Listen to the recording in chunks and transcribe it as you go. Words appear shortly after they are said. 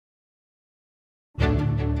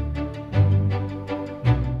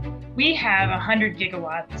We have 100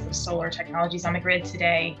 gigawatts of solar technologies on the grid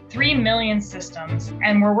today, 3 million systems,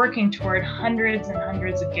 and we're working toward hundreds and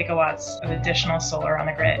hundreds of gigawatts of additional solar on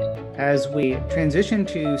the grid. As we transition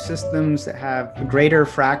to systems that have greater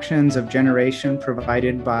fractions of generation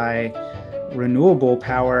provided by renewable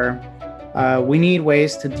power, we need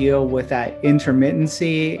ways to deal with that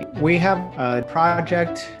intermittency. We have a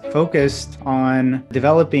project focused on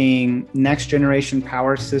developing next generation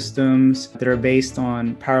power systems that are based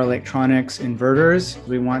on power electronics inverters.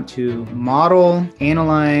 We want to model,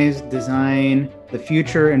 analyze, design the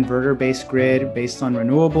future inverter-based grid based on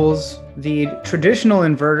renewables. The traditional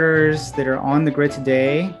inverters that are on the grid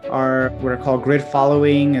today are what are called grid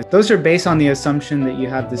following. Those are based on the assumption that you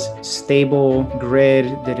have this stable grid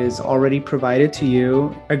that is already provided to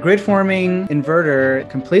you. A grid forming inverter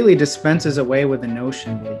completely dispenses away with the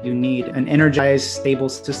notion that you need an energized, stable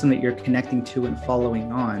system that you're connecting to and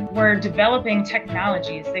following on. We're developing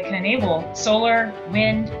technologies that can enable solar,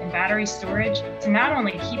 wind, and battery storage to not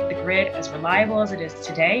only keep the grid as reliable as it is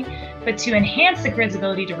today, but to enhance the grid's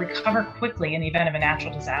ability to recover quickly in the event of a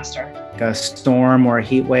natural disaster. A storm or a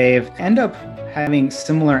heat wave end up having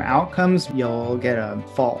similar outcomes. You'll get a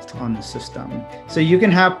fault on the system. So you can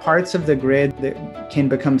have parts of the grid that can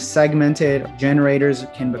become segmented. Generators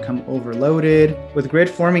can become overloaded. With grid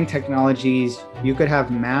forming technologies, you could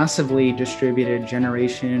have massively distributed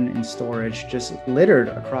generation and storage just littered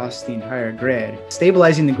across the entire grid,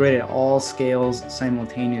 stabilizing the grid at all scales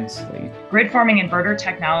simultaneously. Grid forming inverter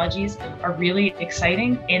technologies are really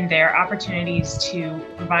exciting in their opportunities to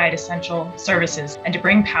provide essential services and to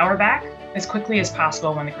bring power back as quickly as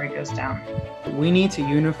possible when the grid goes down. We need to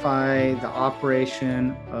unify the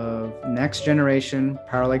operation of next generation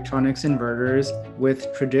power electronics inverters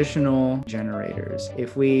with traditional generators.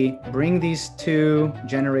 If we bring these two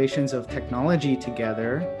generations of technology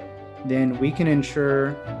together, then we can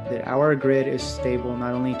ensure that our grid is stable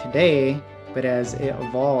not only today, but as it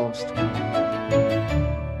evolves.